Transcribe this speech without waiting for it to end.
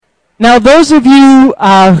Now, those of you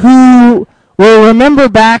who will remember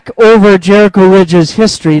back over Jericho Ridge's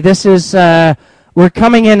history, this is, we're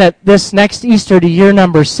coming in at this next Easter to year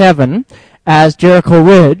number 7 as Jericho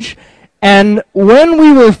Ridge. And when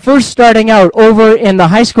we were first starting out over in the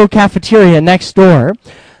high school cafeteria next door,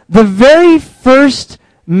 the very first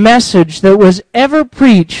message that was ever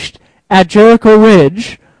preached at Jericho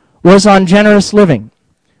Ridge was on generous living,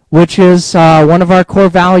 which is one of our core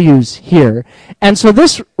values here. And so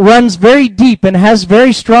this runs very deep and has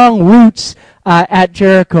very strong roots at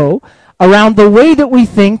Jericho around the way that we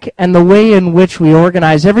think and the way in which we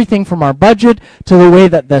organize everything from our budget to the way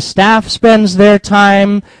that the staff spends their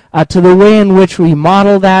time to the way in which we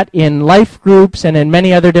model that in life groups and in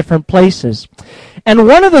many other different places. And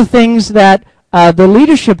one of the things that the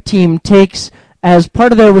leadership team takes as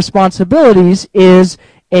part of their responsibilities is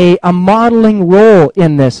a modeling role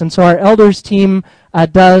in this. And so our elders team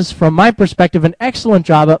does, from my perspective, an excellent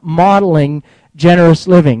job at modeling generous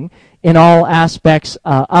living in all aspects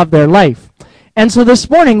of their life. And so this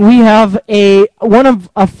morning we have a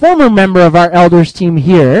former member of our elders team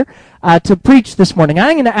here to preach this morning.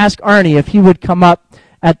 I'm going to ask Arnie if he would come up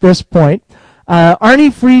at this point. Arnie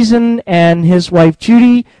Friesen and his wife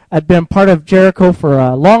Judy had been part of Jericho for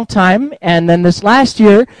a long time, and then this last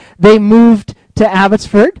year they moved to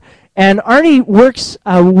Abbotsford. And Arnie works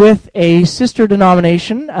with a sister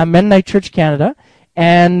denomination, Mennonite Church Canada,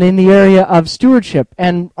 and in the area of stewardship.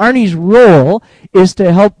 And Arnie's role is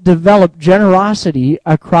to help develop generosity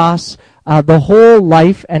across the whole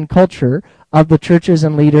life and culture of the churches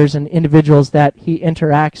and leaders and individuals that he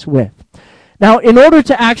interacts with. Now, in order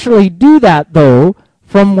to actually do that, though,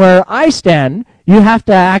 from where I stand, you have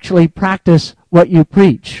to actually practice what you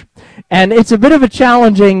preach. And it's a bit of a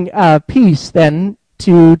challenging piece, then,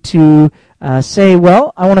 to say,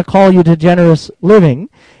 well, I want to call you to generous living.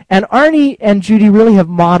 And Arnie and Judy really have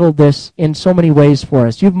modeled this in so many ways for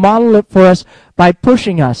us. You've modeled it for us by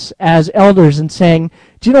pushing us as elders and saying,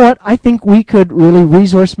 do you know what? I think we could really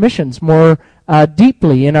resource missions more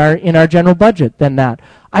deeply in our general budget than that.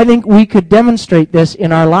 I think we could demonstrate this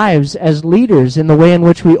in our lives as leaders in the way in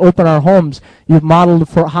which we open our homes. You've modeled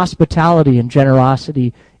for hospitality and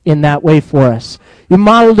generosity in that way for us. You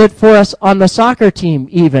modeled it for us on the soccer team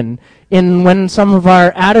even, in when some of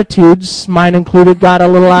our attitudes, mine included, got a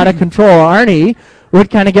little out of control. Arnie would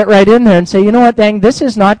kind of get right in there and say, you know what, dang, this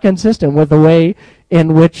is not consistent with the way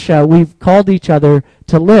in which we've called each other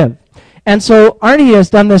to live. And so Arnie has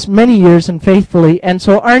done this many years and faithfully. And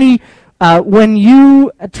so Arnie, when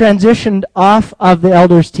you transitioned off of the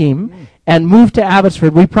elders team and moved to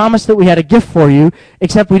Abbotsford, we promised that we had a gift for you,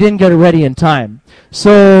 except we didn't get it ready in time.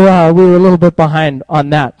 So we were a little bit behind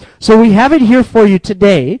on that. So we have it here for you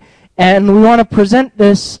today, and we want to present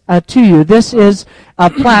this to you. This is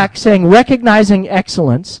a plaque saying, Recognizing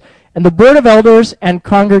Excellence, and the Board of Elders and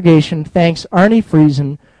Congregation thanks Arnie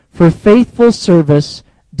Friesen for faithful service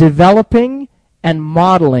developing and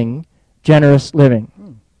modeling generous living.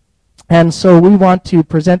 And so we want to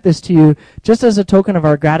present this to you just as a token of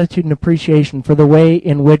our gratitude and appreciation for the way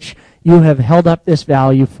in which you have held up this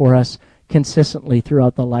value for us consistently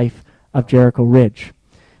throughout the life of Jericho Ridge.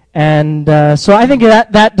 And so I think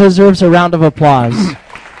that deserves a round of applause.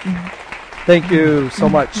 Thank you so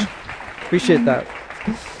much. Appreciate that.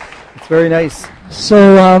 It's very nice.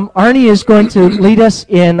 So Arnie is going to lead us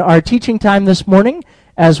in our teaching time this morning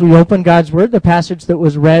as we open God's Word, the passage that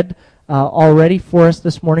was read already for us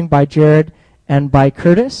this morning by Jared and by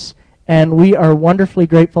Curtis. And we are wonderfully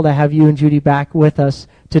grateful to have you and Judy back with us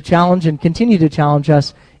to challenge and continue to challenge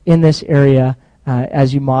us in this area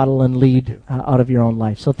as you model and lead out of your own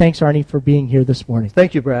life. So thanks, Arnie, for being here this morning.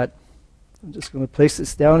 Thank you, Brad. I'm just going to place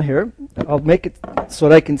this down here. I'll make it so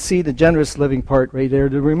that I can see the generous living part right there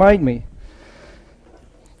to remind me.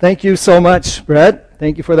 Thank you so much, Brad.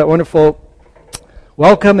 Thank you for that wonderful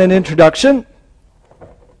welcome and introduction.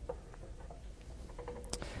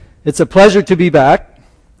 It's a pleasure to be back.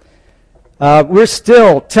 We're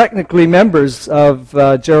still technically members of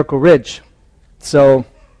Jericho Ridge. So,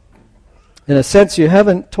 in a sense, you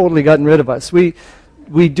haven't totally gotten rid of us. We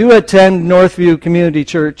do attend Northview Community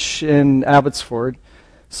Church in Abbotsford.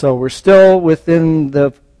 So we're still within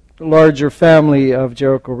the larger family of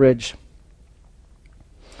Jericho Ridge.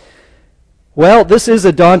 Well, this is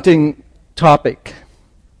a daunting topic.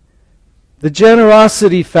 The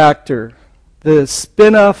generosity factor, the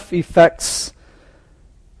spin-off effects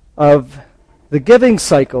of the giving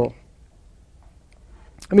cycle.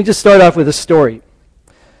 Let me just start off with a story.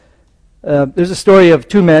 There's a story of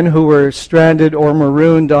two men who were stranded or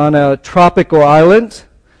marooned on a tropical island.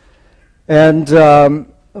 And,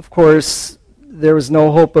 of course, there was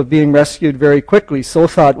no hope of being rescued very quickly. So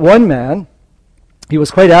thought one man. He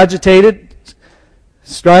was quite agitated,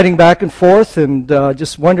 striding back and forth, and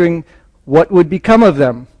just wondering what would become of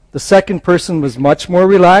them. The second person was much more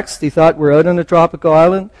relaxed. He thought, we're out on a tropical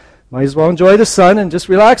island, might as well enjoy the sun and just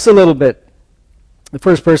relax a little bit. The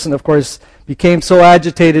first person, of course, became so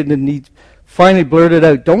agitated, and he finally blurted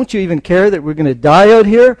out, don't you even care that we're going to die out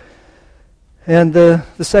here? And the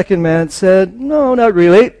second man said, no, not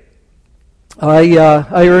really. I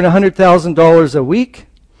earn $100,000 a week.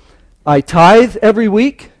 I tithe every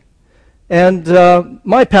week. And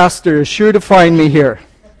my pastor is sure to find me here.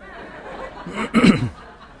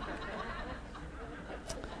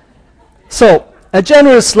 So, a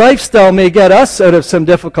generous lifestyle may get us out of some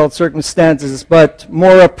difficult circumstances, but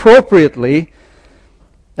more appropriately,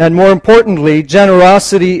 and more importantly,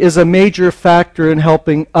 generosity is a major factor in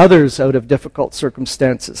helping others out of difficult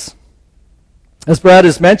circumstances. As Brad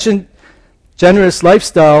has mentioned, generous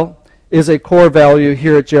lifestyle is a core value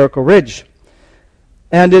here at Jericho Ridge.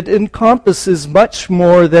 And it encompasses much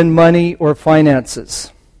more than money or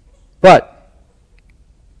finances. But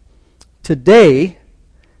today,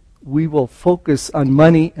 we will focus on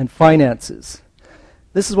money and finances.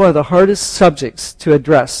 This is one of the hardest subjects to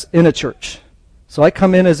address in a church. So I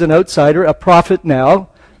come in as an outsider, a prophet now,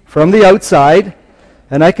 from the outside,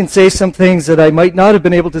 and I can say some things that I might not have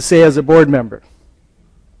been able to say as a board member.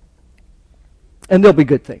 And they'll be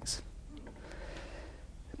good things.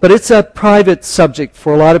 But it's a private subject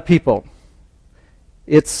for a lot of people.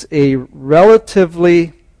 It's a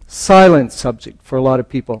relatively silent subject for a lot of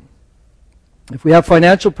people. If we have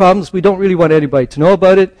financial problems, we don't really want anybody to know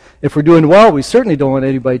about it. If we're doing well, we certainly don't want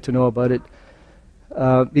anybody to know about it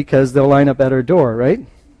because they'll line up at our door, right?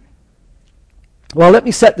 Well, let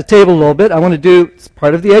me set the table a little bit. I want to do, it's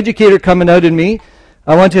part of the educator coming out in me,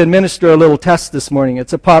 I want to administer a little test this morning.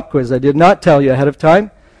 It's a pop quiz. I did not tell you ahead of time.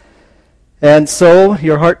 And so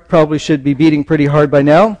your heart probably should be beating pretty hard by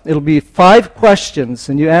now. It'll be 5 questions,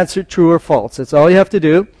 and you answer true or false. That's all you have to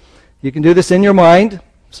do. You can do this in your mind,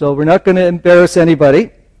 so we're not going to embarrass anybody.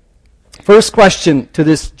 First question to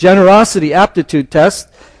this generosity aptitude test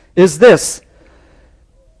is this.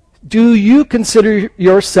 Do you consider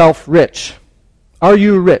yourself rich? Are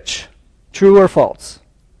you rich? True or false?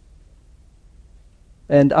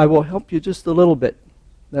 And I will help you just a little bit.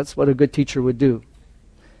 That's what a good teacher would do.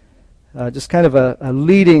 Just kind of a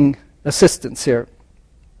leading assistance here.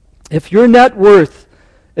 If your net worth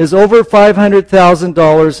is over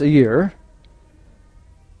 $500,000 a year,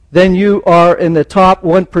 then you are in the top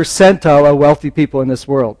 1 percentile of wealthy people in this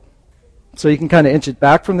world. So you can kind of inch it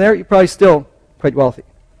back from there. You're probably still quite wealthy.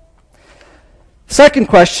 Second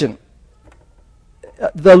question.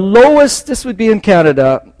 The lowest, this would be in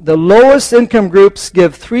Canada, the lowest income groups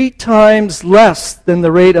give 3 times less than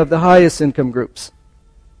the rate of the highest income groups.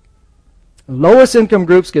 The lowest income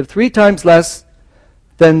groups give 3 times less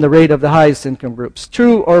than the rate of the highest income groups.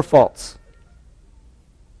 True or false?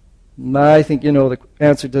 I think you know the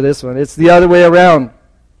answer to this one. It's the other way around.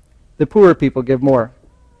 The poorer people give more.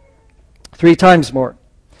 3 times more.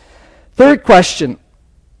 Third question.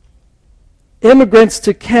 Immigrants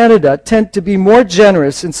to Canada tend to be more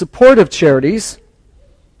generous in support of charities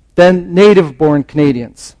than native-born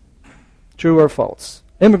Canadians. True or false?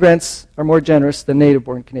 Immigrants are more generous than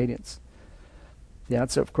native-born Canadians. The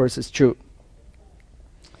answer, of course, is true.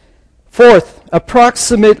 Fourth,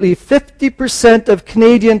 approximately 50% of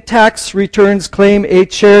Canadian tax returns claim a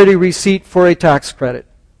charity receipt for a tax credit.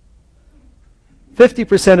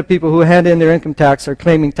 50% of people who hand in their income tax are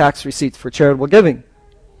claiming tax receipts for charitable giving.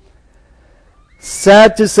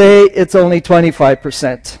 Sad to say, it's only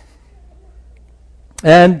 25%.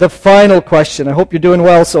 And the final question, I hope you're doing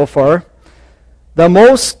well so far. The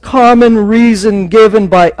most common reason given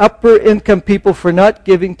by upper income people for not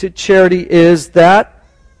giving to charity is that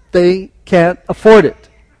they can't afford it.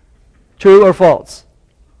 True or false?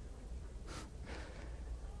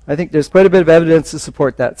 I think there's quite a bit of evidence to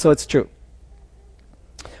support that, so it's true.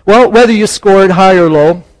 Well, whether you scored high or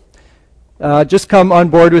low, just come on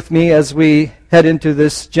board with me as we head into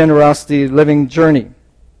this generosity living journey.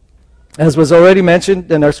 As was already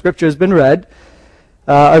mentioned and our scripture has been read,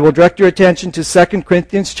 I will direct your attention to 2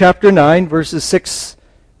 Corinthians chapter 9, verses 6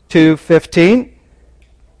 to 15.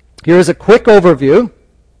 Here is a quick overview.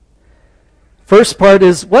 First part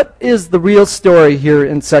is, what is the real story here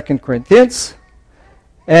in 2 Corinthians?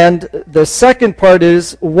 And the second part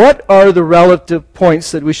is, what are the relative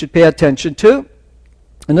points that we should pay attention to?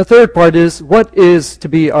 And the third part is, what is to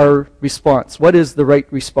be our response? What is the right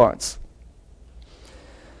response?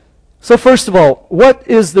 So first of all, what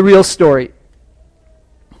is the real story?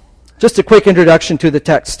 Just a quick introduction to the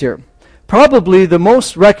text here. Probably the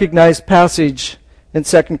most recognized passage in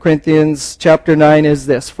 2 Corinthians chapter 9 is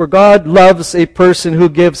this: "For God loves a person who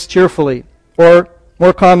gives cheerfully," or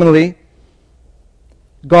more commonly,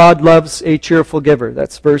 "God loves a cheerful giver."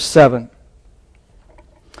 That's verse 7.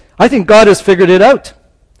 I think God has figured it out.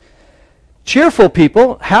 Cheerful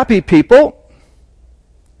people, happy people,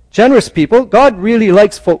 generous people, God really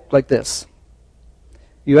likes folk like this.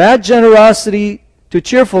 You add generosity to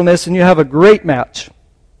cheerfulness and you have a great match.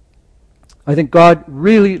 I think God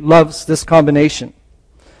really loves this combination.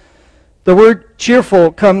 The word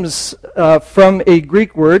cheerful comes from a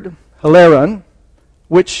Greek word, hilaron,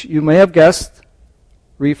 which you may have guessed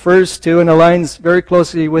refers to and aligns very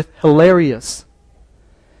closely with hilarious.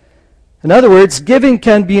 In other words, giving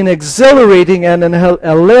can be an exhilarating and an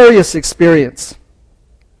hilarious experience.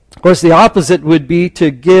 Of course, the opposite would be to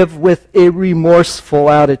give with a remorseful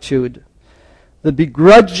attitude. The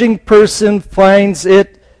begrudging person finds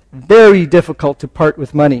it very difficult to part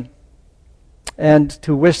with money and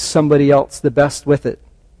to wish somebody else the best with it.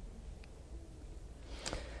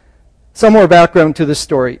 Some more background to the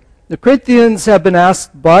story. The Corinthians have been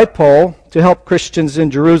asked by Paul to help Christians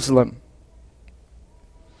in Jerusalem.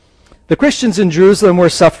 The Christians in Jerusalem were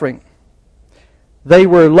suffering. They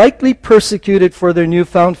were likely persecuted for their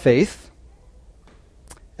newfound faith,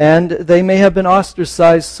 and they may have been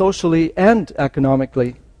ostracized socially and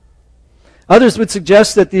economically. Others would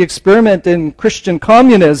suggest that the experiment in Christian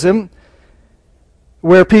communism,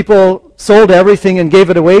 where people sold everything and gave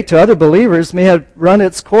it away to other believers, may have run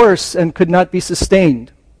its course and could not be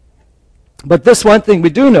sustained. But this one thing we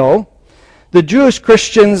do know: the Jewish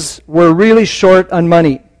Christians were really short on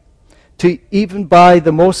money to even buy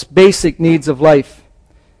the most basic needs of life,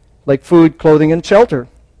 like food, clothing, and shelter.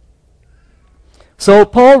 So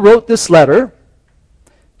Paul wrote this letter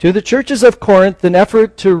to the churches of Corinth in an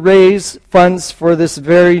effort to raise funds for this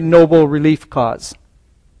very noble relief cause.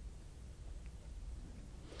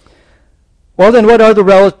 Well then, what are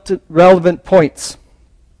the relevant points?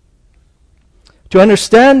 To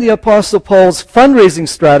understand the Apostle Paul's fundraising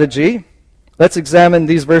strategy, let's examine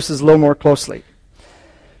these verses a little more closely.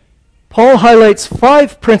 Paul highlights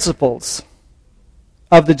 5 principles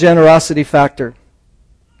of the generosity factor.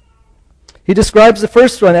 He describes the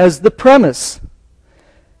first one as the premise.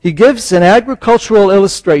 He gives an agricultural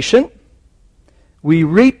illustration. We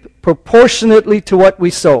reap proportionately to what we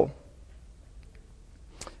sow.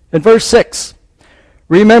 In verse 6,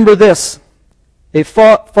 remember this: a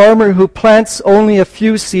farmer who plants only a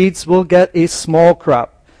few seeds will get a small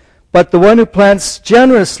crop, but the one who plants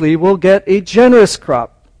generously will get a generous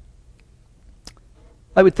crop.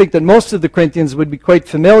 I would think that most of the Corinthians would be quite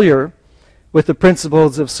familiar with the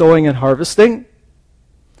principles of sowing and harvesting.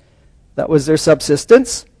 That was their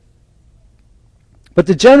subsistence. But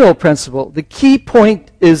the general principle, the key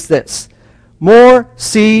point is this: more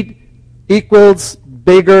seed equals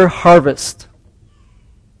bigger harvest.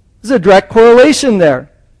 There's a direct correlation there.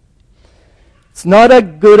 It's not a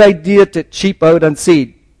good idea to cheap out on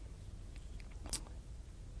seed.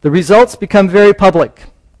 The results become very public.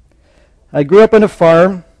 I grew up on a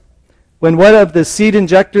farm. When one of the seed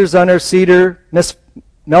injectors on our seeder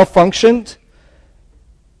malfunctioned,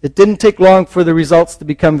 it didn't take long for the results to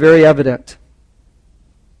become very evident.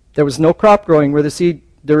 There was no crop growing where the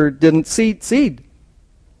seeder didn't seed.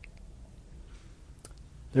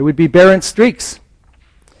 There would be barren streaks.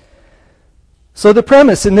 So the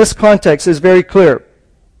premise in this context is very clear.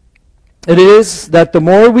 It is that the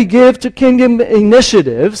more we give to kingdom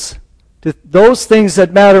initiatives, to those things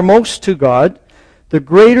that matter most to God, the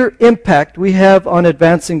greater impact we have on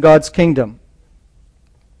advancing God's kingdom.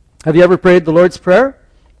 Have you ever prayed the Lord's Prayer?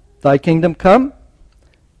 Thy kingdom come?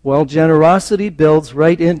 Well, generosity builds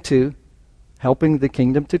right into helping the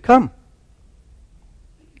kingdom to come.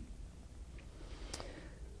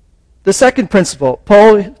 The second principle,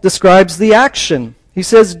 Paul describes the action. He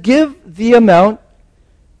says, give the amount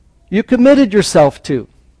you committed yourself to.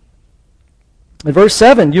 In verse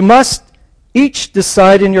 7, you must each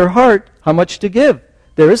decide in your heart how much to give.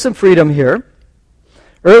 There is some freedom here.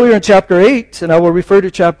 Earlier in chapter 8, and I will refer to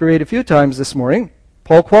chapter 8 a few times this morning,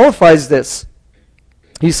 Paul qualifies this.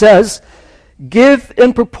 He says, give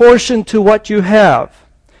in proportion to what you have.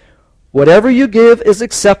 Whatever you give is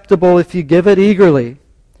acceptable if you give it eagerly.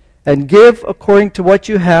 And give according to what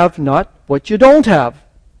you have, not what you don't have.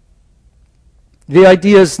 The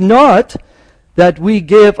idea is not that we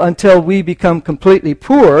give until we become completely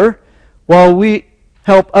poor, while we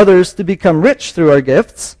help others to become rich through our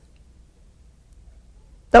gifts.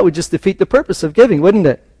 That would just defeat the purpose of giving, wouldn't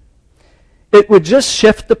it? It would just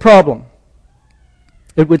shift the problem.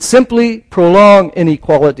 It would simply prolong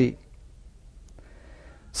inequality.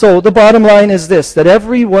 So the bottom line is this, that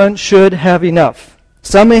everyone should have enough.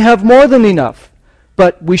 Some may have more than enough,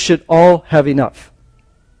 but we should all have enough.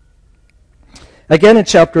 Again in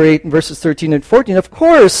chapter 8 and verses 13 and 14, of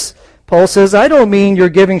course, Paul says, I don't mean your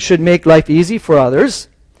giving should make life easy for others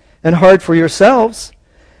and hard for yourselves.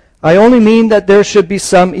 I only mean that there should be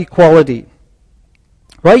some equality.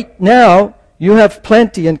 Right now, you have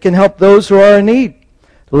plenty and can help those who are in need.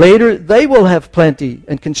 Later, they will have plenty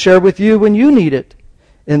and can share with you when you need it.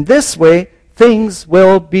 In this way, things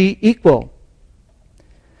will be equal.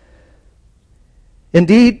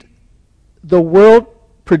 Indeed, the world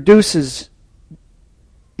produces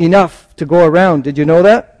enough to go around. Did you know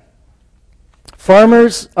that?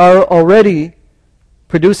 Farmers are already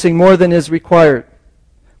producing more than is required,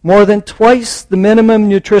 more than twice the minimum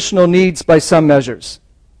nutritional needs by some measures.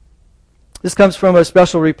 This comes from a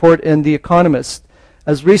special report in The Economist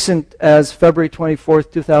as recent as February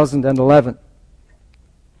 24th, 2011.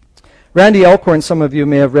 Randy Alcorn, some of you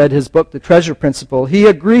may have read his book, The Treasure Principle. He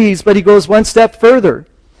agrees, but he goes one step further.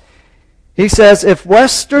 He says, if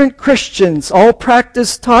Western Christians all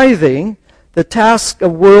practice tithing, the task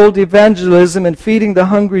of world evangelism and feeding the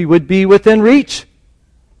hungry would be within reach.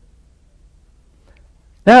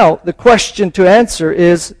 Now, the question to answer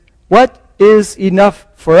is, what is enough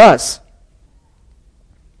for us?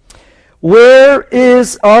 Where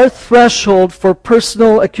is our threshold for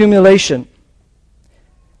personal accumulation?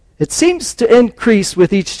 It seems to increase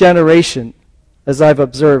with each generation, as I've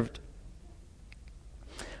observed.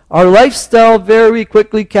 Our lifestyle very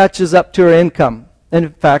quickly catches up to our income, and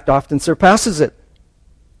in fact often surpasses it.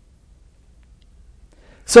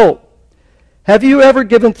 So, have you ever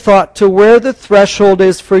given thought to where the threshold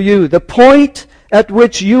is for you, the point at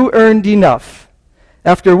which you earned enough,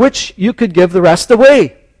 after which you could give the rest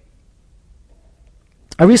away?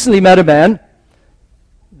 I recently met a man,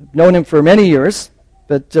 I've known him for many years,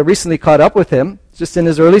 but recently caught up with him, just in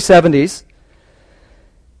his early 70s.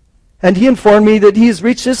 And he informed me that he's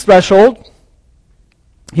reached his threshold.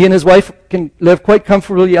 He and his wife can live quite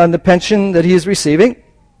comfortably on the pension that he is receiving.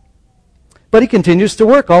 But he continues to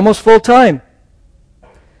work almost full time.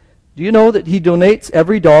 Do you know that he donates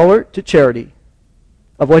every dollar to charity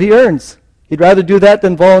of what he earns? He'd rather do that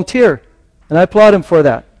than volunteer. And I applaud him for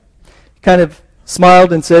that. He kind of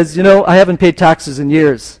smiled and says, you know, I haven't paid taxes in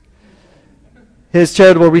years. His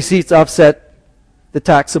charitable receipts offset the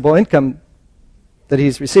taxable income that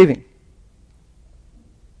he's receiving.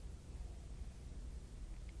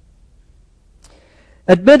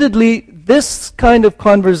 Admittedly, this kind of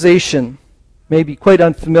conversation may be quite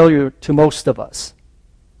unfamiliar to most of us.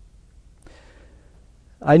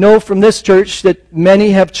 I know from this church that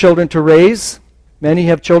many have children to raise, many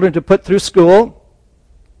have children to put through school.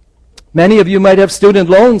 Many of you might have student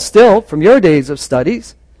loans still from your days of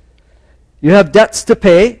studies. You have debts to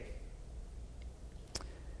pay.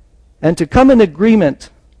 And to come in agreement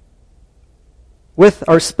with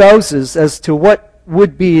our spouses as to what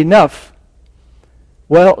would be enough,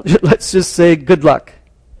 well, let's just say good luck.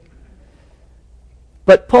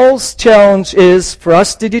 But Paul's challenge is for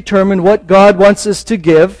us to determine what God wants us to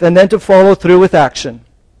give and then to follow through with action.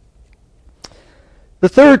 The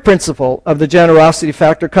third principle of the generosity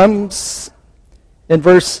factor comes in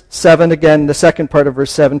verse 7, again, the second part of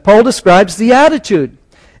verse 7. Paul describes the attitude,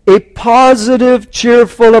 a positive,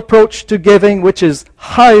 cheerful approach to giving, which is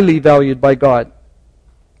highly valued by God.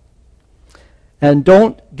 And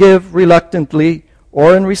don't give reluctantly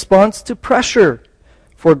or in response to pressure,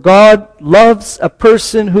 for God loves a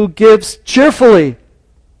person who gives cheerfully.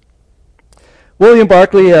 William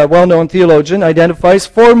Barclay, a well-known theologian, identifies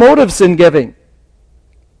 4 motives in giving.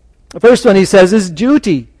 The first one, he says, is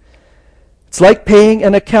duty. It's like paying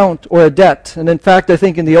an account or a debt. And in fact, I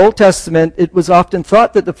think in the Old Testament, it was often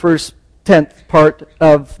thought that the first 10th part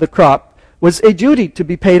of the crop was a duty to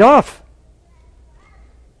be paid off.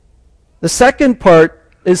 The second part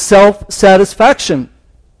is self-satisfaction.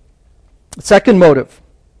 The second motive.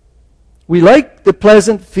 We like the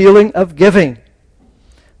pleasant feeling of giving.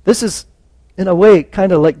 This is, in a way,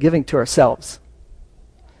 kind of like giving to ourselves.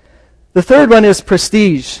 The third one is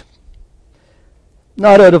prestige.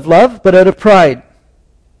 Not out of love, but out of pride.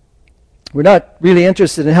 We're not really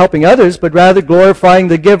interested in helping others, but rather glorifying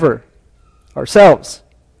the giver, ourselves.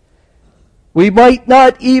 We might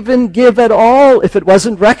not even give at all if it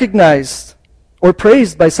wasn't recognized or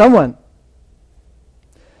praised by someone.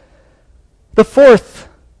 The fourth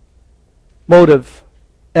motive,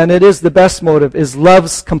 and it is the best motive, is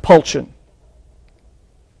love's compulsion.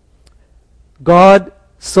 God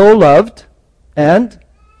so loved and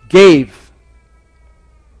gave.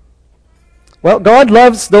 Well, God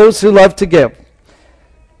loves those who love to give.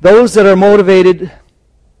 Those that are motivated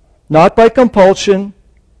not by compulsion.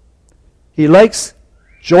 He likes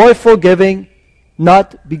joyful giving,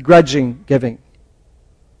 not begrudging giving.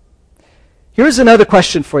 Here's another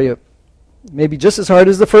question for you, maybe just as hard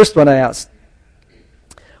as the first one I asked.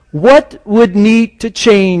 What would need to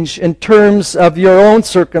change in terms of your own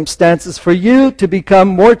circumstances for you to become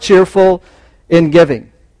more cheerful in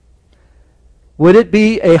giving? Would it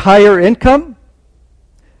be a higher income?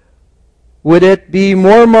 Would it be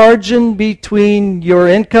more margin between your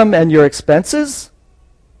income and your expenses?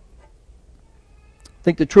 I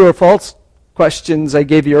think the true or false questions I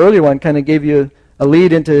gave you earlier one kind of gave you a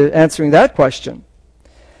lead into answering that question.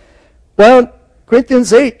 Well,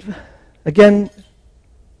 Corinthians 8, again,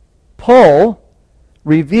 Paul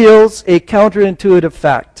reveals a counterintuitive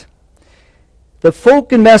fact. The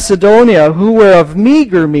folk in Macedonia who were of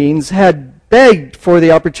meager means had begged for the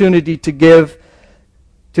opportunity to give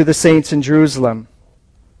to the saints in Jerusalem.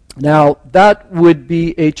 Now, that would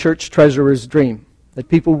be a church treasurer's dream, that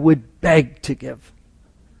people would beg to give.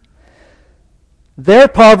 Their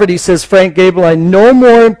poverty, says Frank Gabelin, no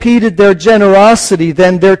more impeded their generosity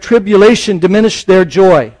than their tribulation diminished their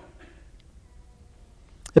joy.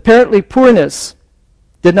 Apparently, poorness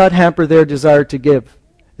did not hamper their desire to give,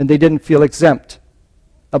 and they didn't feel exempt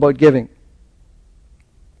about giving.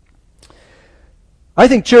 I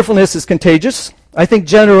think cheerfulness is contagious. I think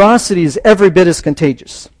generosity is every bit as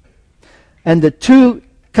contagious. And the two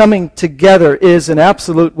coming together is an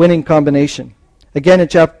absolute winning combination. Again, in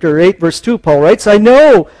chapter 8, verse 2, Paul writes, I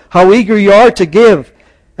know how eager you are to give,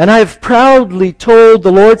 and I have proudly told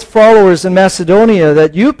the Lord's followers in Macedonia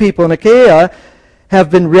that you people in Achaia have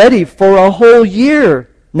been ready for a whole year.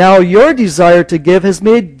 Now your desire to give has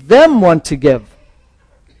made them want to give.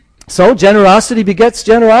 So generosity begets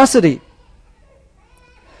generosity.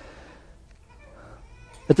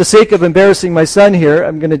 At the sake of embarrassing my son here,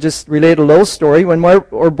 I'm going to just relate a little story. When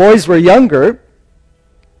our boys were younger,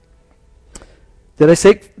 did I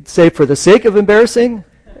say for the sake of embarrassing?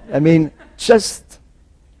 I mean, just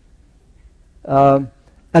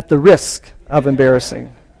at the risk of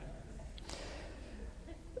embarrassing.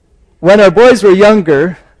 When our boys were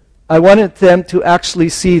younger, I wanted them to actually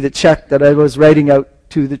see the check that I was writing out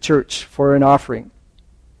to the church for an offering.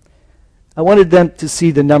 I wanted them to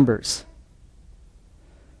see the numbers.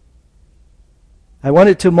 I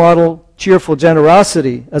wanted to model cheerful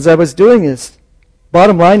generosity as I was doing this.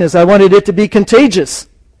 Bottom line is I wanted it to be contagious.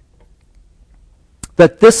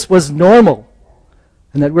 That this was normal.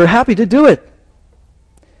 And that we're happy to do it.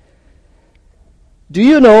 Do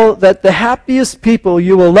you know that the happiest people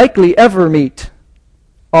you will likely ever meet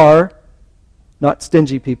are not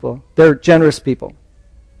stingy people. They're generous people.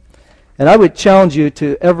 And I would challenge you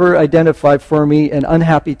to ever identify for me an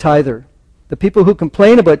unhappy tither. The people who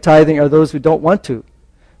complain about tithing are those who don't want to.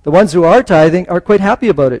 The ones who are tithing are quite happy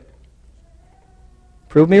about it.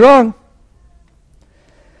 Prove me wrong.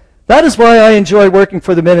 That is why I enjoy working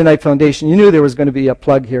for the Mennonite Foundation. You knew there was going to be a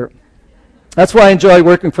plug here. That's why I enjoy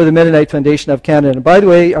working for the Mennonite Foundation of Canada. And by the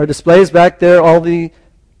way, our display is back there. All the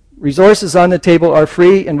resources on the table are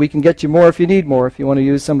free, and we can get you more if you need more, if you want to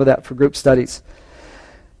use some of that for group studies.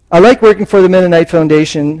 I like working for the Mennonite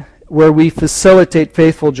Foundation, where we facilitate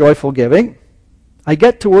faithful, joyful giving. I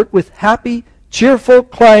get to work with happy, cheerful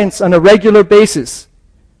clients on a regular basis.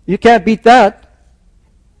 You can't beat that.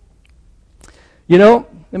 You know,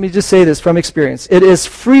 let me just say this from experience. It is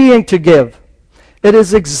freeing to give. It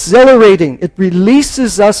is exhilarating. It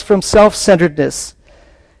releases us from self-centeredness.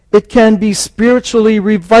 It can be spiritually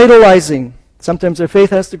revitalizing. Sometimes our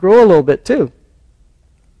faith has to grow a little bit too.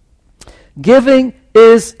 Giving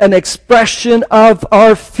is an expression of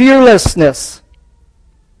our fearlessness.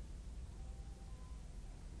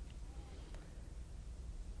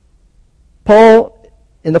 Paul,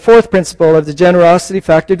 in the fourth principle of the generosity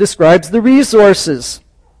factor, describes the resources.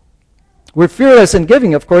 We're fearless in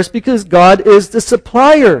giving, of course, because God is the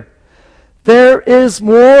supplier. There is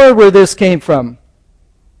more where this came from.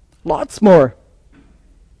 Lots more.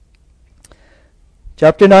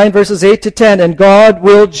 Chapter 9, verses 8 to 10. And God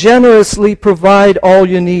will generously provide all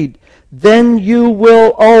you need. Then you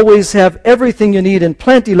will always have everything you need and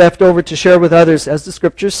plenty left over to share with others, as the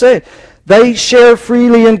scriptures say. They share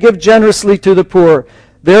freely and give generously to the poor.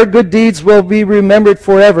 Their good deeds will be remembered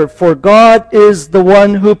forever, for God is the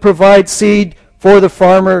one who provides seed for the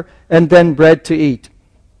farmer and then bread to eat.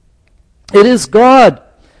 It is God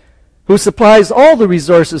who supplies all the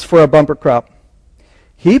resources for a bumper crop.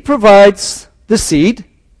 He provides the seed.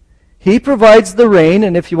 He provides the rain,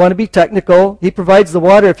 and if you want to be technical, He provides the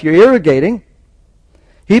water if you're irrigating.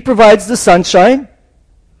 He provides the sunshine.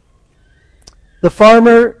 The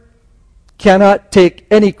farmer cannot take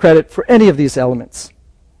any credit for any of these elements.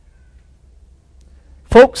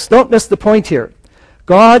 Folks, don't miss the point here.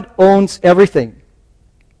 God owns everything.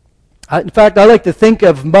 In fact, I like to think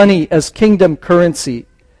of money as kingdom currency.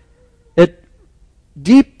 It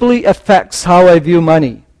deeply affects how I view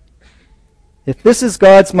money. If this is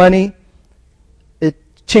God's money, it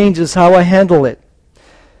changes how I handle it.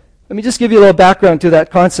 Let me just give you a little background to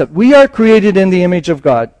that concept. We are created in the image of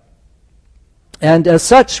God. And as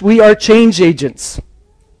such, we are change agents.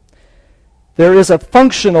 There is a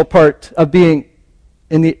functional part of being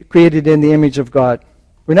created in the image of God.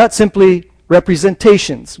 We're not simply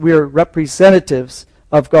representations. We are representatives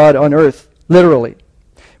of God on earth, literally.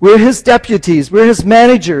 We're His deputies. We're His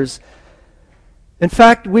managers. In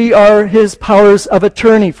fact, we are His powers of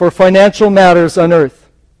attorney for financial matters on earth.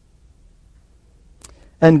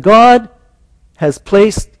 And God has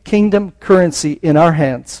placed kingdom currency in our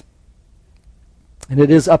hands. And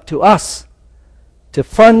it is up to us to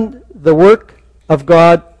fund the work of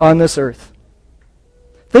God on this earth.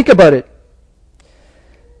 Think about it.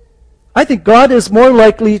 I think God is more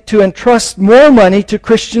likely to entrust more money to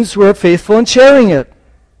Christians who are faithful in sharing it,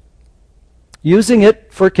 using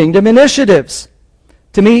it for kingdom initiatives.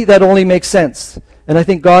 To me, that only makes sense. And I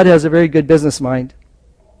think God has a very good business mind.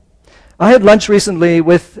 I had lunch recently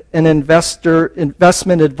with an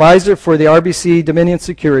investment advisor for the RBC Dominion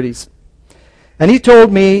Securities. And he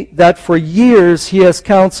told me that for years he has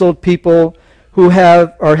counseled people who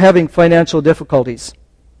are having financial difficulties.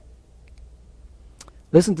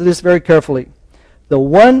 Listen to this very carefully. The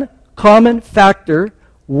one common factor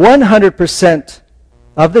 100%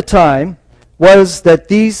 of the time was that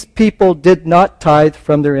these people did not tithe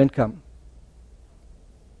from their income.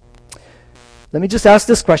 Let me just ask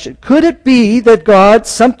this question. Could it be that God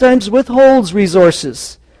sometimes withholds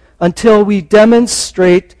resources until we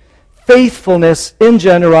demonstrate faithfulness in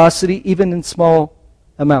generosity, even in small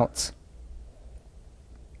amounts?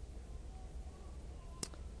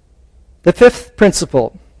 The fifth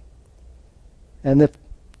principle, and the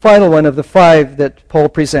final one of the five that Paul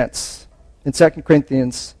presents in 2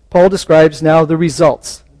 Corinthians, Paul describes now the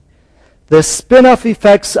results, the spin-off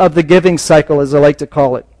effects of the giving cycle, as I like to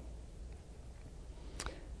call it.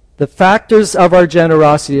 The factors of our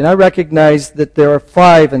generosity, and I recognize that there are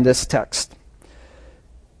 5 in this text.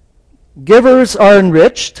 Givers are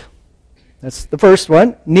enriched. That's the first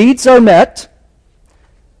one. Needs are met.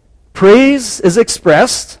 Praise is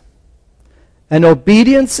expressed. And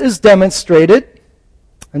obedience is demonstrated.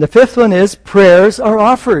 And the fifth one is prayers are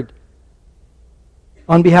offered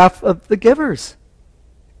on behalf of the givers.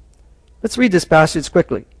 Let's read this passage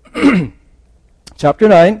quickly. Chapter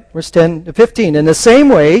 9, verse 10 to 15. In the same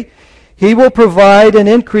way, He will provide and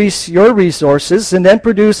increase your resources and then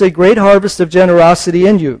produce a great harvest of generosity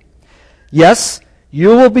in you. Yes, you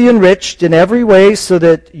will be enriched in every way so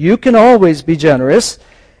that you can always be generous.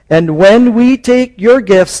 And when we take your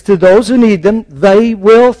gifts to those who need them, they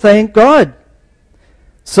will thank God.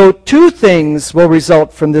 So 2 things will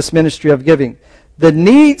result from this ministry of giving. The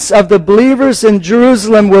needs of the believers in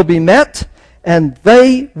Jerusalem will be met, and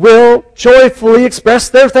they will joyfully express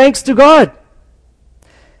their thanks to God.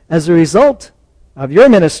 As a result of your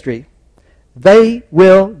ministry, they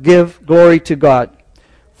will give glory to God.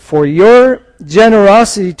 For your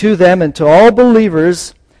generosity to them and to all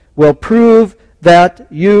believers will prove that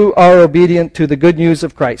you are obedient to the good news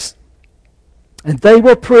of Christ. And they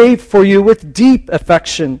will pray for you with deep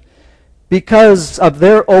affection because of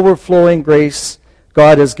their overflowing grace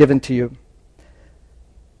God has given to you.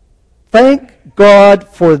 Thank God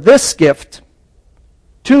for this gift,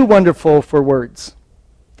 too wonderful for words,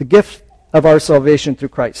 the gift of our salvation through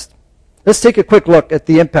Christ. Let's take a quick look at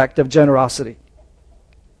the impact of generosity.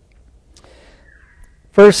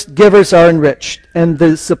 First, givers are enriched, and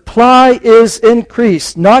the supply is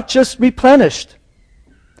increased, not just replenished.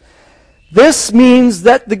 This means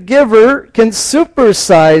that the giver can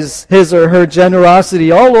supersize his or her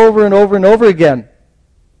generosity all over and over and over again.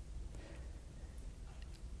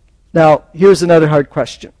 Now, here's another hard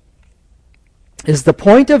question. Is the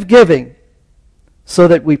point of giving so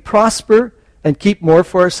that we prosper and keep more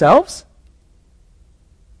for ourselves?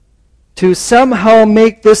 To somehow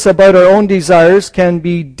make this about our own desires can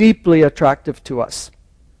be deeply attractive to us.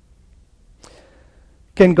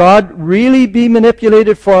 Can God really be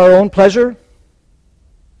manipulated for our own pleasure?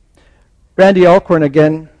 Randy Alcorn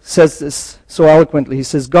again says this so eloquently. He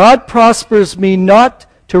says, God prospers me not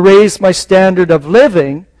to raise my standard of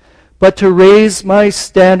living, but to raise my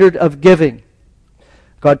standard of giving.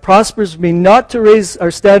 God prospers me not to raise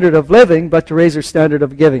our standard of living, but to raise our standard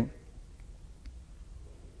of giving.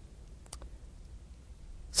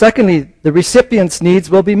 Secondly, the recipient's needs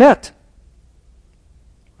will be met.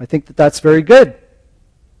 I think that that's very good.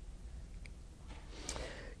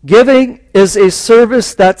 Giving is a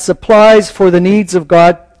service that supplies for the needs of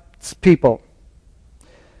God's people.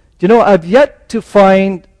 Do you know, I've yet to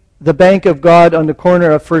find the Bank of God on the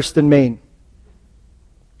corner of 1st and Main.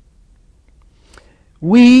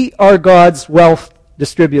 We are God's wealth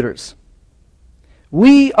distributors.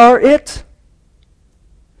 We are it.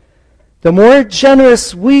 The more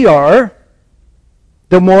generous we are,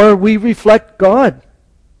 the more we reflect God.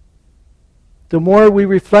 The more we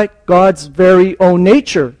reflect God's very own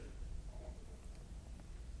nature.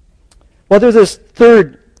 Well, there's this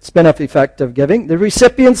third spin-off effect of giving. The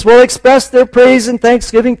recipients will express their praise and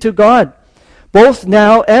thanksgiving to God, both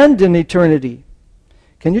now and in eternity.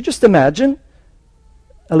 Can you just imagine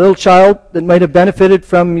a little child that might have benefited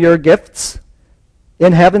from your gifts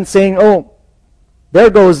in heaven saying, "Oh, there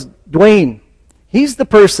goes Dwayne. He's the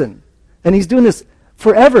person, and he's doing this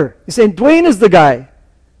forever." He's saying, "Dwayne is the guy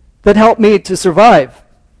that helped me to survive,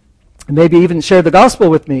 and maybe even share the gospel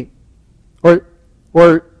with me, or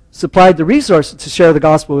supplied the resources to share the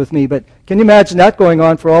gospel with me." But can you imagine that going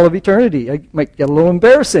on for all of eternity? It might get a little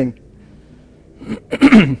embarrassing.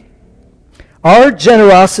 Our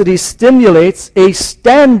generosity stimulates a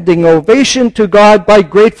standing ovation to God by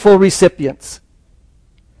grateful recipients.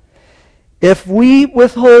 If we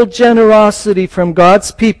withhold generosity from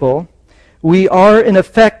God's people, we are in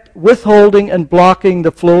effect withholding and blocking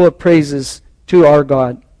the flow of praises to our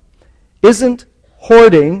God. Isn't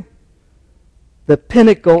hoarding the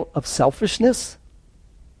pinnacle of selfishness?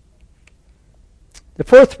 The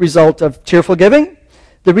fourth result of cheerful giving: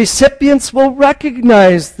 the recipients will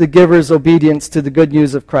recognize the giver's obedience to the good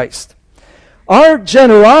news of Christ. Our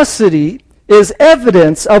generosity is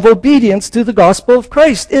evidence of obedience to the gospel of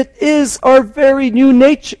Christ. It is our very new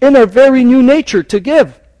nature, in our very new nature, to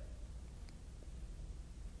give.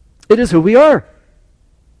 It is who we are.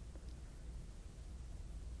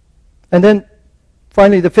 And then,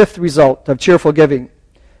 finally, the fifth result of cheerful giving: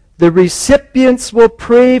 the recipients will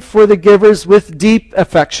pray for the givers with deep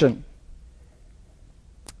affection.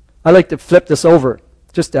 I like to flip this over,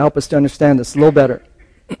 just to help us to understand this a little better.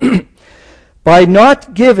 By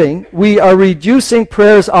not giving, we are reducing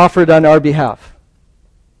prayers offered on our behalf.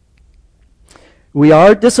 We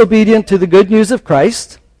are disobedient to the good news of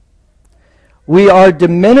Christ. We are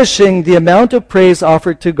diminishing the amount of praise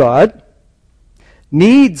offered to God.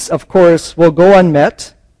 Needs, of course, will go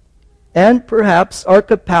unmet, and perhaps our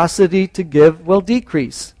capacity to give will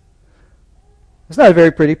decrease. It's not a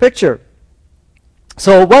very pretty picture.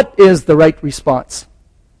 So what is the right response?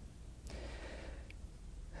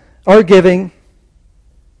 Our giving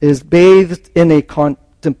is bathed in a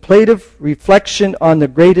contemplative reflection on the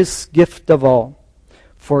greatest gift of all.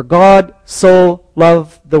 For God so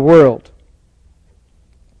loved the world.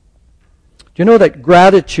 Do you know that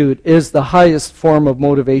gratitude is the highest form of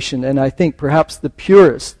motivation, and I think perhaps the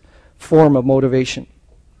purest form of motivation?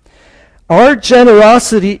 Our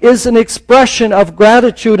generosity is an expression of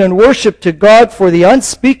gratitude and worship to God for the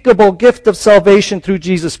unspeakable gift of salvation through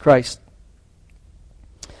Jesus Christ.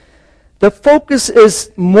 The focus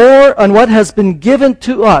is more on what has been given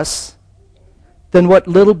to us than what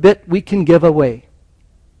little bit we can give away.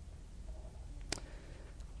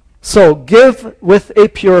 So, give with a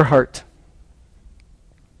pure heart.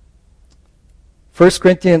 1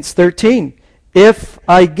 Corinthians 13. If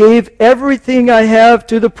I gave everything I have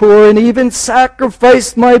to the poor and even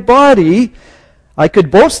sacrificed my body, I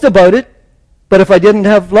could boast about it, but if I didn't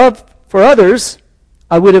have love for others,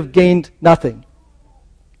 I would have gained nothing.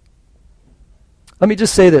 Let me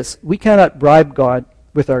just say this. We cannot bribe God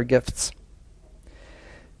with our gifts.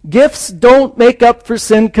 Gifts don't make up for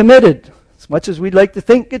sin committed, as much as we'd like to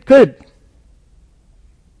think it could.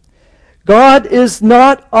 God is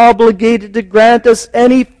not obligated to grant us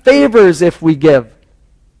any favors if we give.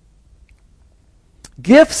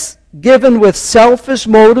 Gifts given with selfish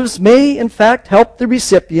motives may, in fact, help the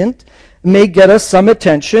recipient, may get us some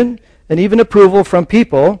attention and even approval from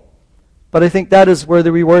people, but I think that is where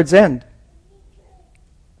the rewards end.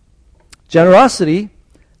 Generosity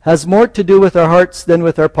has more to do with our hearts than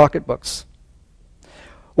with our pocketbooks.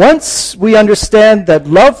 Once we understand that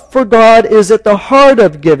love for God is at the heart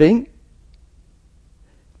of giving,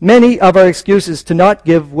 many of our excuses to not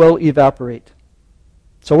give will evaporate.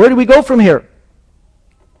 So where do we go from here?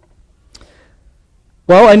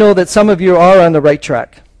 Well, I know that some of you are on the right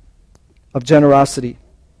track of generosity.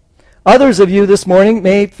 Others of you this morning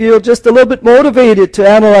may feel just a little bit motivated to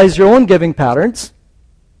analyze your own giving patterns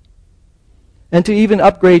and to even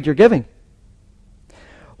upgrade your giving.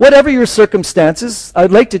 Whatever your circumstances, I'd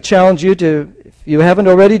like to challenge you to, if you haven't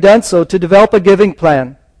already done so, to develop a giving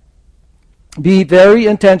plan. Be very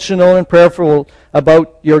intentional and prayerful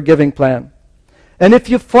about your giving plan. And if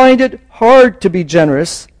you find it hard to be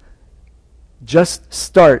generous, just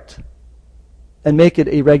start and make it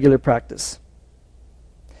a regular practice.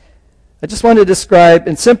 I just want to describe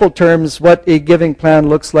in simple terms what a giving plan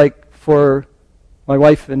looks like for my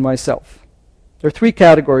wife and myself. There are 3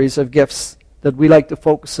 categories of gifts that we like to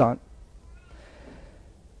focus on.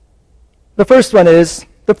 The first one is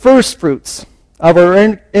the first fruits of our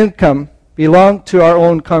income belong to our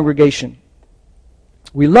own congregation.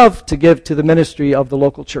 We love to give to the ministry of the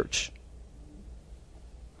local church.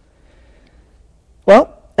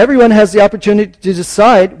 Well, everyone has the opportunity to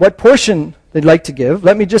decide what portion they'd like to give.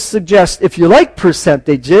 Let me just suggest, if you like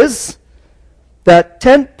percentages, that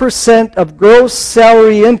 10% of gross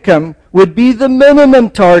salary income would be the minimum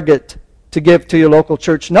target to give to your local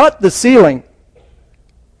church, not the ceiling.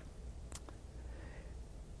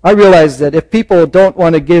 I realize that if people don't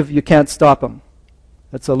want to give, you can't stop them.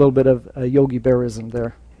 That's a little bit of a Yogi Bearism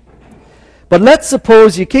there. But let's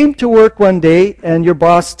suppose you came to work one day and your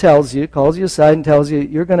boss calls you aside and tells you,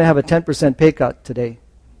 you're going to have a 10% pay cut today.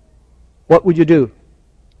 What would you do?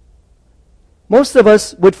 Most of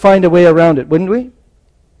us would find a way around it, wouldn't we?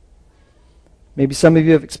 Maybe some of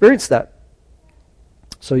you have experienced that.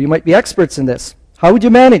 So you might be experts in this. How would you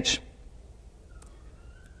manage?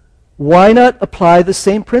 Why not apply the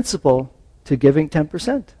same principle to giving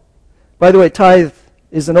 10%? By the way, tithe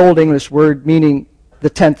is an old English word meaning the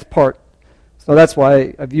 10th part. So that's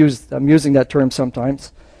why I'm using that term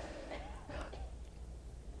sometimes.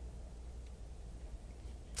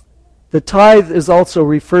 The tithe is also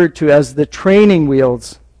referred to as the training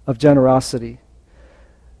wheels of generosity.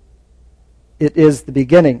 It is the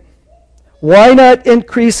beginning. Why not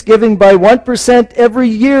increase giving by 1% every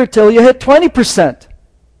year till you hit 20%?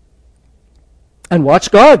 And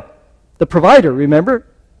watch God, the provider, remember?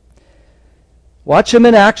 Watch Him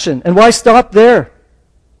in action. And why stop there?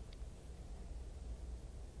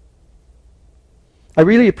 I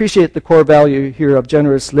really appreciate the core value here of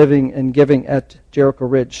generous living and giving at Jericho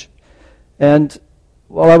Ridge. And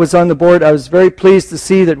while I was on the board, I was very pleased to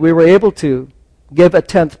see that we were able to give a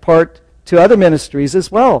 10th part to other ministries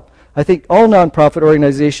as well. I think all nonprofit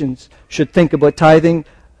organizations should think about tithing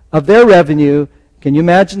of their revenue. Can you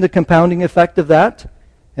imagine the compounding effect of that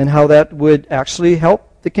and how that would actually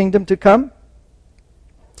help the kingdom to come?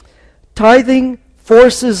 Tithing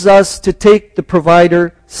forces us to take the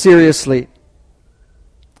provider seriously.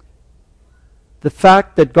 The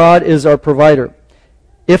fact that God is our provider.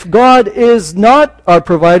 If God is not our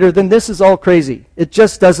provider, then this is all crazy. It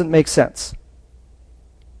just doesn't make sense.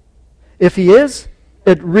 If He is,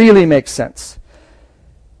 it really makes sense.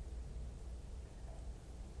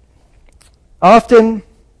 Often,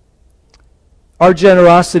 our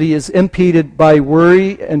generosity is impeded by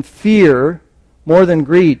worry and fear more than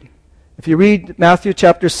greed. If you read Matthew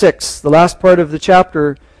chapter 6, the last part of the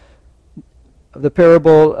chapter of the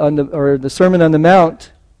parable or the Sermon on the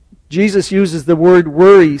Mount, Jesus uses the word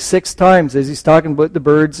worry 6 times as He's talking about the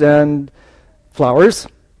birds and flowers.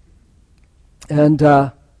 And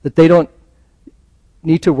that they don't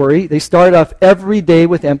need to worry. They start off every day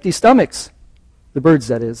with empty stomachs. The birds,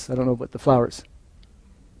 that is. I don't know about the flowers.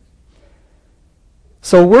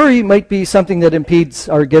 So worry might be something that impedes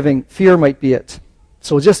our giving. Fear might be it.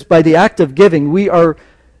 So just by the act of giving, we are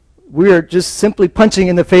just simply punching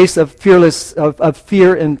in the face of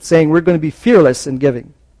fear and saying we're going to be fearless in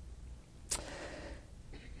giving.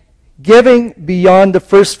 Giving beyond the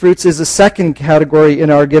first fruits is a second category in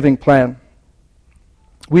our giving plan.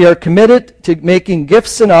 We are committed to making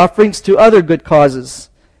gifts and offerings to other good causes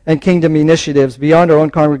and kingdom initiatives beyond our own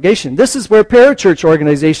congregation. This is where parachurch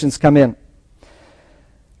organizations come in.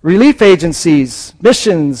 Relief agencies,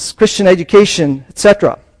 missions, Christian education,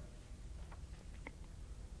 etc.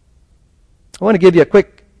 I want to give you a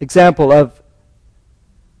quick example of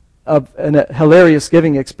a hilarious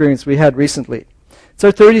giving experience we had recently. It's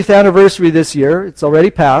our 30th anniversary this year. It's already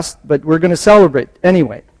passed, but we're going to celebrate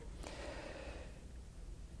anyway.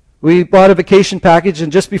 We bought a vacation package,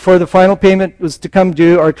 and just before the final payment was to come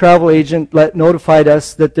due, our travel agent notified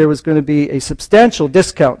us that there was going to be a substantial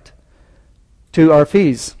discount to our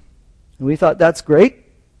fees. And we thought, that's great.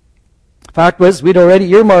 The fact was, we'd already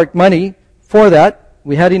earmarked money for that.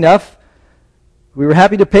 We had enough. We were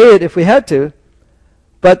happy to pay it if we had to.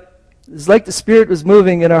 But it's like the Spirit was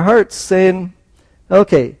moving in our hearts, saying,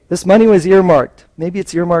 okay, this money was earmarked. Maybe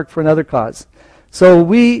it's earmarked for another cause. So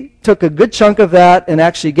we took a good chunk of that and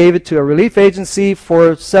actually gave it to a relief agency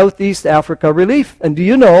for Southeast Africa relief. And do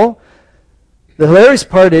you know, the hilarious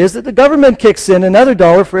part is that the government kicks in another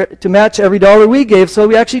 $1 to match every $1 we gave, so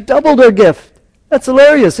we actually doubled our gift. That's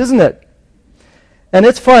hilarious, isn't it? And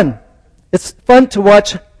it's fun. It's fun to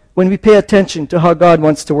watch when we pay attention to how God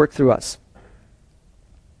wants to work through us.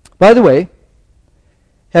 By the way,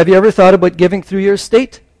 have you ever thought about giving through your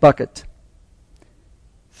estate bucket?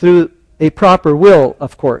 Through a proper will,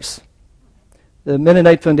 of course. The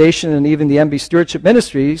Mennonite Foundation and even the MB Stewardship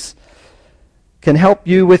Ministries can help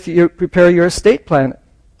you with prepare your estate plan.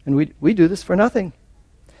 And we do this for nothing.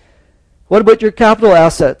 What about your capital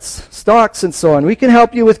assets, stocks and so on? We can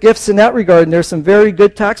help you with gifts in that regard, and there's some very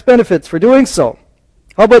good tax benefits for doing so.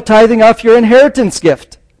 How about tithing off your inheritance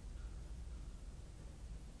gift?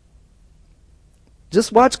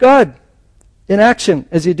 Just watch God in action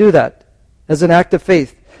as you do that, as an act of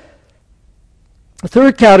faith. The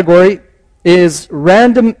third category is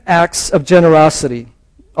random acts of generosity,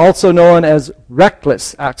 also known as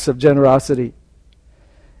reckless acts of generosity.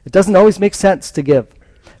 It doesn't always make sense to give.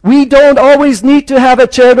 We don't always need to have a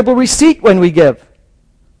charitable receipt when we give.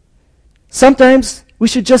 Sometimes we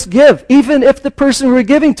should just give, even if the person we're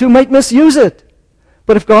giving to might misuse it.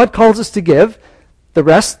 But if God calls us to give, the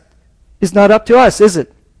rest is not up to us, is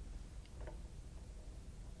it?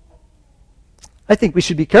 I think we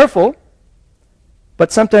should be careful,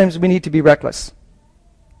 but sometimes we need to be reckless.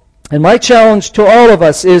 And my challenge to all of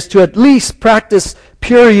us is to at least practice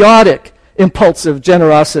periodic impulsive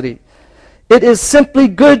generosity. It is simply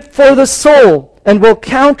good for the soul and will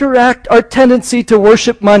counteract our tendency to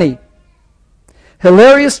worship money.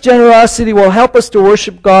 Hilarious generosity will help us to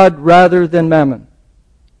worship God rather than mammon.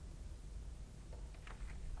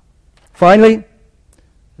 Finally,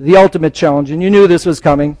 the ultimate challenge, and you knew this was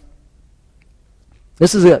coming.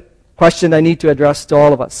 This is a question I need to address to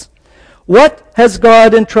all of us. What has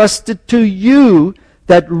God entrusted to you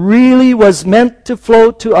that really was meant to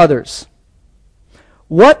flow to others?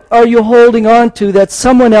 What are you holding on to that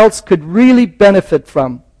someone else could really benefit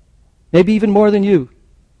from? Maybe even more than you.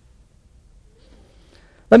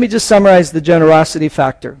 Let me just summarize the generosity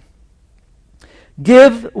factor.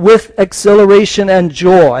 Give with exhilaration and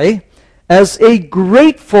joy as a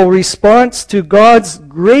grateful response to God's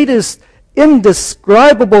greatest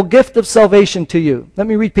indescribable gift of salvation to you. Let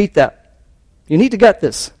me repeat that. You need to get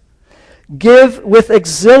this. Give with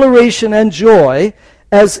exhilaration and joy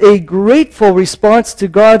as a grateful response to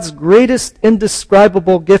God's greatest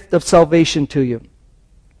indescribable gift of salvation to you.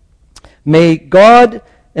 May God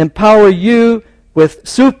empower you with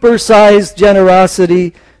supersized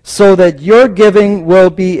generosity so that your giving will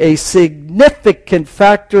be a significant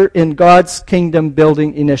factor in God's kingdom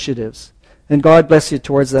building initiatives. And God bless you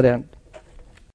towards that end.